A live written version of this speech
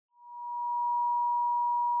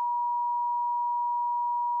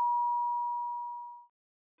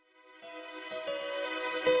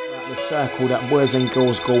The cycle that boys and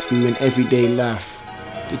girls go through in everyday life.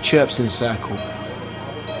 The chirping cycle.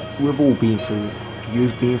 We've all been through it.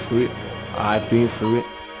 You've been through it. I've been through it.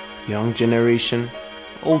 Young generation,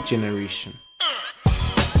 old generation.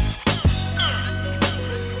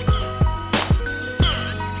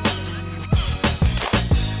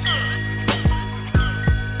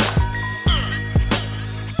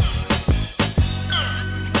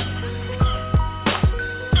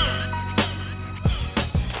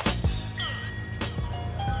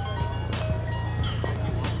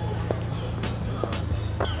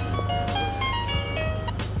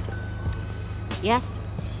 Yes?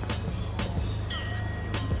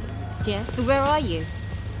 Yes, so where are you?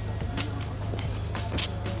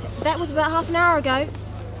 That was about half an hour ago.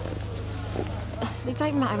 It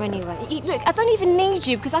don't matter anyway. Look, I don't even need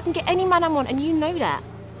you because I can get any man I want and you know that.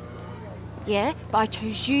 Yeah, but I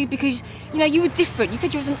chose you because, you know, you were different. You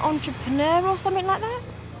said you was an entrepreneur or something like that.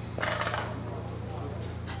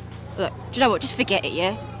 Look, do you know what? Just forget it,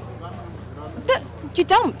 yeah? You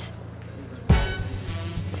dumped.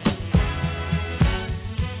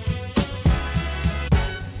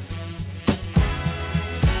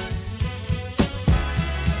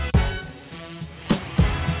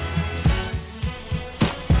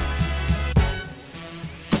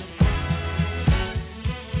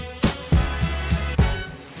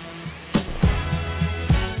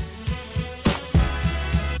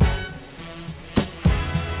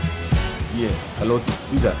 Yeah, hello,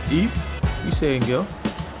 who's that? Eve? You saying, girl?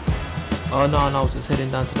 Oh, no, I was just heading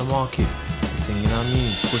down to the market. Thing, you know what I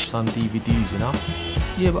mean? Push some DVDs, you know?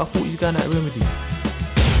 Yeah, but I thought he's going out of Remedy.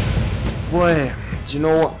 Boy, do you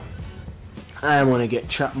know what? I want to get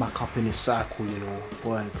trapped back up in this cycle, you know,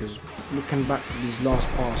 boy, because looking back at these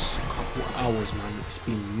past couple of hours, man, it's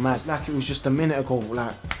been mad. Like it was just a minute ago,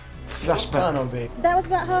 like, flashback. What's going on, babe? That was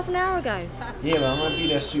about half an hour ago. Yeah, man, I'm gonna be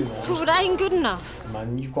there soon, man. Well, that ain't good enough.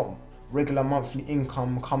 Man, you've got regular monthly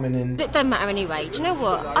income coming in. It don't matter anyway. Do you know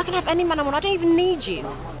what? I can have any man I want. I don't even need you.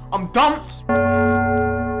 I'm dumped!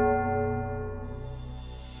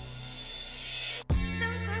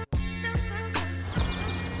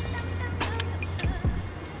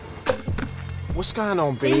 What's going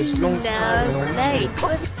on, babes? Long time. Hey,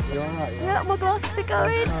 You alright? yeah, my glasses are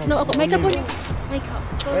going. No, I've got makeup on.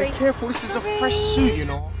 Makeup, sorry. Hey, careful, this is a fresh suit, you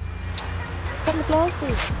know. Got my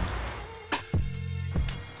glasses.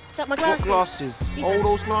 Got my glasses. What glasses? Oh,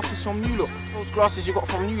 those glasses from New Look. Those glasses you got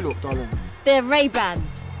from New Look, darling. They're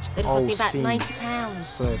Ray-Bans. They're costing about see. £90.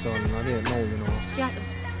 Sorry, darling, I didn't know, you know. Do you like them?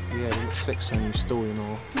 Yeah, they look sexy on you still, you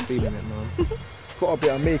know. Feeling it, man. Got a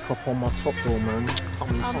bit of makeup on my top though, man.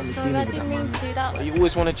 I'm sorry, I didn't mean to. That You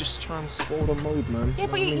always want to just try and spoil the mode, man. yeah,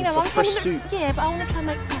 but you you know know, what I mean? It's a fresh suit. Yeah, but I want to try and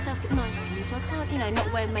make myself look nice for you, so I can't, you know,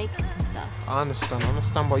 not wear makeup and stuff. I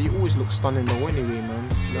understand, but you always look stunning though anyway, man.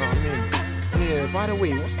 You know what I mean? Yeah, by the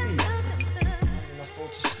way, what's these? I fall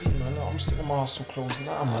to sleep, man. I'm sick of my hustle clothes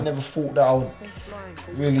now, man. I never thought that I would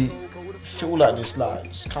really feel like this, like,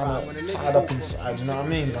 just kind of tied up inside, you know what I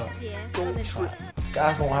mean? Like, Yeah.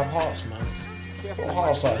 guys don't have hearts, man. Got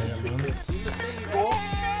hearts out here, man.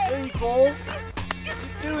 There you go.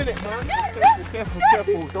 You're doing it, man.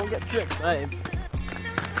 Careful. Don't get too excited.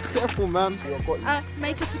 Careful, man.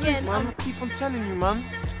 Makeup again. Man, I keep on telling you, man.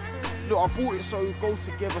 Look, I bought it so we go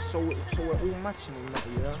together, so we're all matching and that,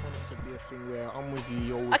 yeah? I just want it to be a thing where I'm with you,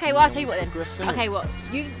 you're with Okay, me, well, I'll tell you what then. progressing. Okay, what?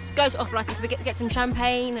 You go to Off License, we get some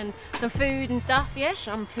champagne and some food and stuff, yeah?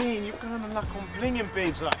 Champagne, you're kind of like on blinging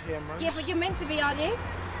babes out here, man. Yeah, but you're meant to be, aren't you?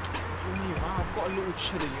 I've got a little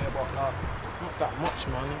chili, yeah, but like, not that much,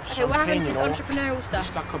 man. Okay, what happens to this you know? entrepreneurial stuff?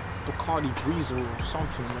 It's like a Bacardi Breezer or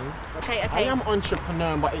something, man. Okay. I am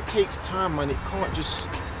entrepreneur, but it takes time, man. It can't just...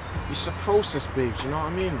 It's a process, babes, you know what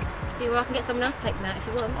I mean? Yeah, well, I can get someone else to take them out if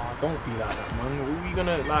you want. Oh, don't be like that, man. Are you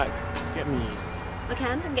gonna, like, get me... I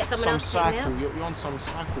can get someone else to take cycle. me out. You're on some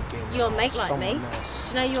cycle game. You're a mate like me. Else. Do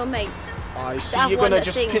you know you're a mate? You see, That you're one gonna that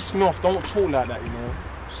just sings. piss me off. Don't talk like that, you know?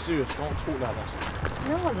 Serious, don't talk like that.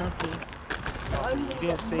 No, I love you. You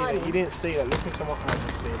didn't say that. You didn't say that. Look into my eyes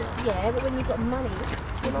and say that. Yeah, but when you've got money,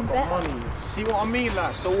 When I've got money. See what I mean?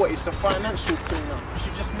 Like, so what? It's a financial thing now. I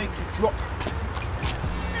should just make you drop.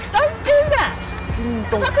 Don't do that!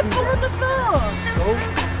 Because I could fall on the floor. No?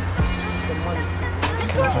 It's the money.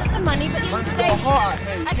 It's not just the money, but you Man's should got say... a heart out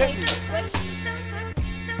here, you Okay, get me?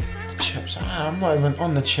 when... Chips, I'm not even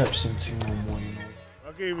on the chips thing no more, you know.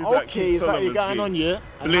 I gave you that Okay, is that you going on, yeah?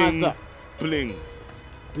 And how's Bling, that? bling.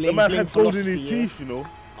 Bling, The man bling had gold in philosophy, his yeah? teeth, you know.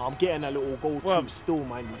 I'm getting a little gold Well, tooth still,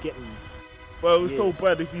 man. You get me? But it was Yeah. so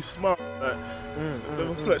bad if you smile, like, the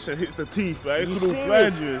reflection hits the teeth, like, it You could all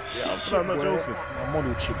blind serious? you. Yeah, I'm not Well, joking. My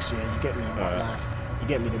model chicks, yeah, you get me? But, like, You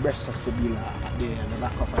get me? The rest has to be like there, and the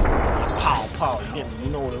back off has to be like pow, pow. You get me? You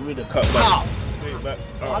know the rhythm. Cut Pow. back.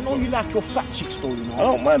 I know you like your fat chicks though, you know. I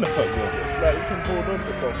don't mind the fat girls. Like, you can hold on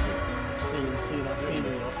to something. See, I feel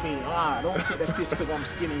it. Alright, don't take the piss because I'm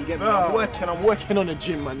skinny, you get me? I'm working on the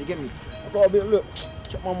gym, man, you get me? I got a bit, look,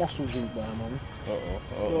 check my muscles in there, man.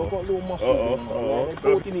 Yo, I got little muscles in there, man.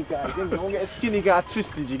 Like, skinny guy, you get me? Don't get a skinny guy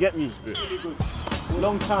twisted, you get me?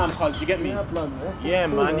 Long time, cuz, you get me? Yeah,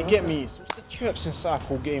 man, you get me? So what's the Chirping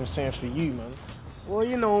Cycle game saying for you, man? Well,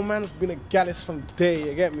 you know, man's been a gallus from day,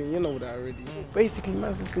 you get me? You know that already. Basically,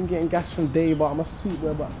 man's just been getting gas from day, but I'm a sweet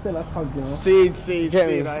boy, but still I tug, you know? Seed, Get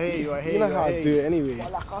me? I hear you, You know how I do it anyway.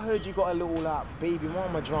 But like, I heard you got a little like baby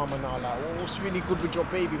mama drama now, like what's really good with your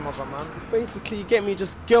baby mother, man? Basically, you get me,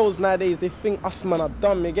 just girls nowadays, they think us man are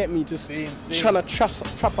dumb, you get me? Just trying to trap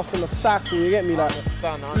us in a cycle, you get me? Like,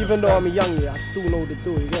 even though I'm a young, I still know the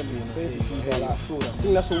deal, you get me? Basically, like, I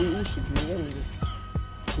think that's what we all should do, you get me?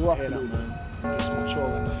 Just grow up a little, man. Just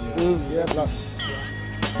maturing that, yeah, blood.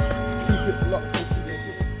 Keep it locked and keep it.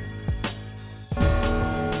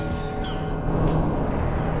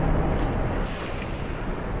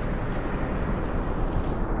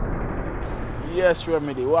 Yes,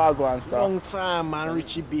 Remedy, what I go and start? Long time, man,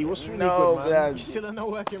 Richie B. What's really No, good, man? blood. You still in the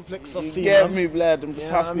working flex, I You see, get man. me, blood. I'm just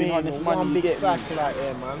You know what I hustling mean? on this One money. You big get me? cycle out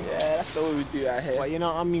here, man. Yeah, that's the way we do out here. But you know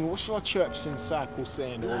what I mean? What's your Chirping Cycle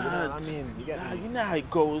saying, though? You know what I mean? You get me? You know how it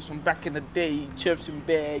goes from back in the day, chirps and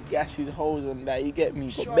bear, gashes, hoes and that, you get me?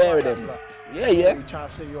 Got bear of them. Yeah. You trying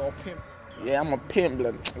to say you're a pimp? Yeah, I'm a pimp,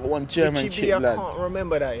 blood. I got one German Richie B, chick, I blood. can't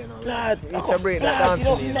remember that, you know. Blood, You need to break that down you to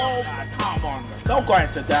don't me. know. Come on, man. Don't go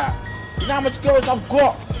into that. You know how much girls I've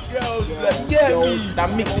got? Girls, girls. They're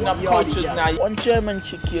mixing up Yardy, cultures yeah. now. One German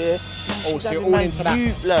chick here. Oh, so you're all man, into that,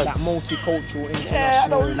 you, blood. that multicultural, international Yeah, I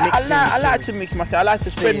don't like, mixing. I like to mix my thing. I like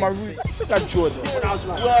to spread my Same. roots. I think I Jordan. When I was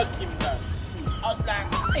working, man, I was like,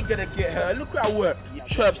 I ain't gonna get her. Look where I work.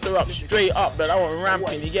 Chirps her up straight up, but I want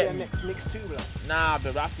ramping. You get me? Next mix too, blood. Nah,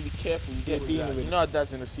 but I have to be careful. You get me? dealing Like, with you know how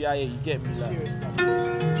dad's in the CIA. You get me? Like.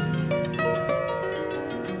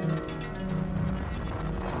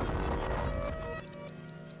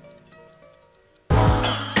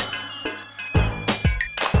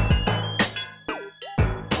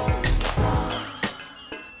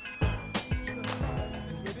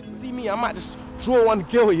 See me, I might just draw one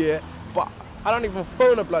girl here, but I don't even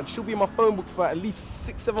phone her, blood. She'll be in my phone book for at least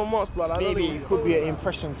 6-7 months, blood. I don't Maybe even it could be phone an her.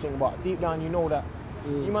 impression thing, but deep down you know that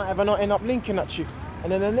you might ever not end up linking that chick,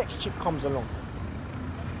 and then the next chick comes along.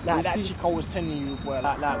 Like that chick I was telling you, boy,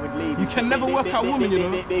 like with ladies. You can never work out women, you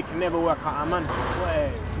know. They can never work out a man.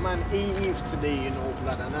 Boy, man, 18th today, you know,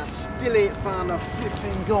 blood, and I still ain't found a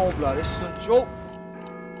flipping girl, blood. It's a joke.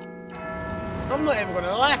 I'm not even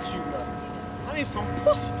gonna lie to you, blood. I need some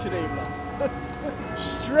pussy today, blood.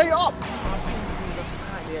 Straight up. My paintings just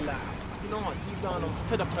out there, like, you know what? Deep down, I'm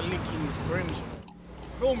fed up of linking these brims.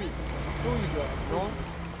 Feel me? Feel you, blood. You know?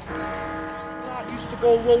 I used to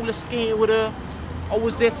go roller skating with her. I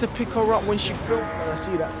was there to pick her up when she fell. I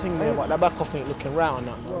see that thing there, but that back off ain't looking round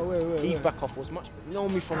now. His back off was much better. You know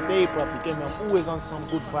me from day, bruv. You get me? I'm always on some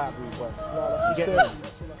good vibe, bruv. You get me?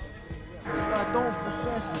 I don't for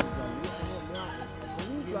certain,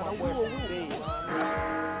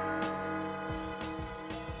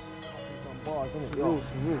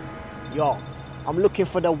 Yo, I'm looking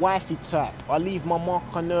for the wifey type. I leave my mark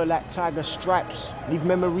on her like tiger stripes. Leave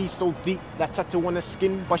memories so deep that tattoo on her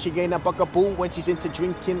skin. But she gain a bugaboo when she's into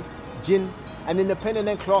drinking gin. An independent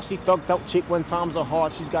and classy thugged out chick when times are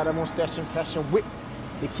hard. She's got a mustache and cash and whip.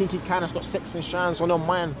 The kinky kind has got sex and shines on her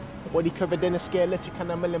mind. Body covered in a skeleton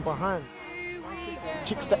kind of melon behind.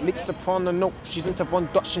 Chicks that lick soprano note. She's into Von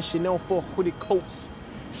Dutch and Chanel for hooded coats.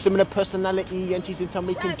 Similar personality and she's into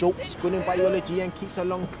making jokes. Good in biology and keeps her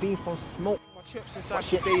lung clean from smoke. But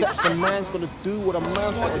she accepts a man's gonna do what a man's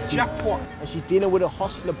gotta do. And she's dealing with a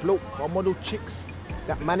hustler bloke or model chicks.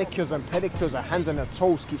 That manicures and pedicures, her hands on her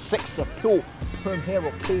toes, keep sex appeal. Perm hair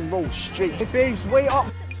or plain roll straight. Hey babes, wait up.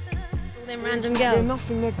 Them random They're girls.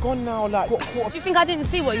 nothing, they're gone now. Like, got caught. Do you think I didn't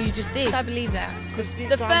see what you just did? I believe that. The first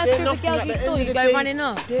they're group of nothing. girls At you the saw, end you of the go day, running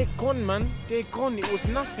off. They're gone, man. They're gone. It was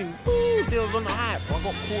nothing. Ooh, they was on the hype. I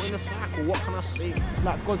got caught in a cycle. What can I say?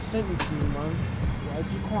 Like, God sent me to me, man. Like,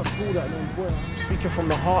 if you can't do that, then boy, I'm speaking from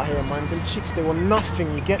the heart here, man. Them chicks, they were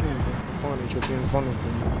nothing. You get me? Advantage of being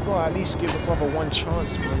vulnerable. You gotta at least give a brother one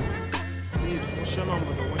chance, man. Please, what's your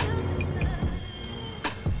number, though?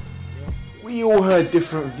 We all heard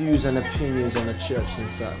different views and opinions on the Chirping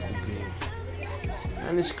Cycle game.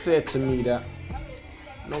 And it's clear to me that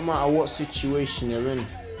no matter what situation you're in,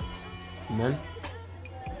 man,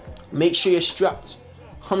 make sure you're strapped.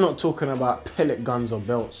 I'm not talking about pellet guns or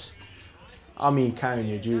belts. I mean carrying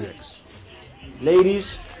your Durex.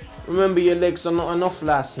 Ladies, remember your legs are not enough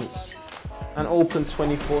license and open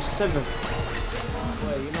 24/7.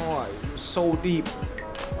 Well, you know what? It was so deep.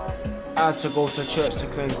 I had to go to church to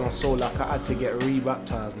cleanse my soul, like I had to get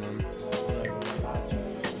re-baptized, man.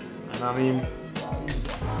 And I mean,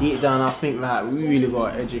 deep down I think like we really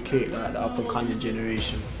gotta educate like the up and coming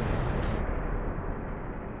generation.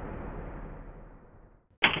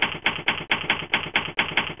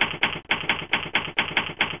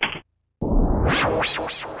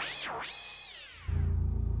 Source.